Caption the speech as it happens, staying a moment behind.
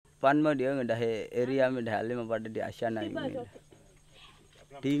pan mah dia nggak dah area में ढाले में pada dia आशा नहीं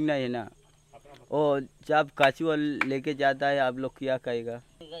ठीक नहीं है ना ओ जब काचुआ लेके जाता है आप लोग क्या कहेगा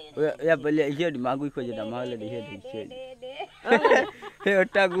या पहले ये मागुई को जदा मागले ये हे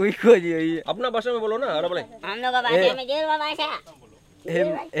ओटा गुई को ये अपना भाषा में बोलो ना अरे बोले हम लोग का भाषा में जेल भाषा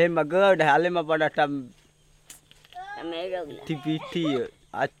हे मगर ढाले में pada tam मेरे लोग TPT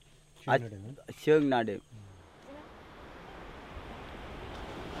आज आज शंग नाडे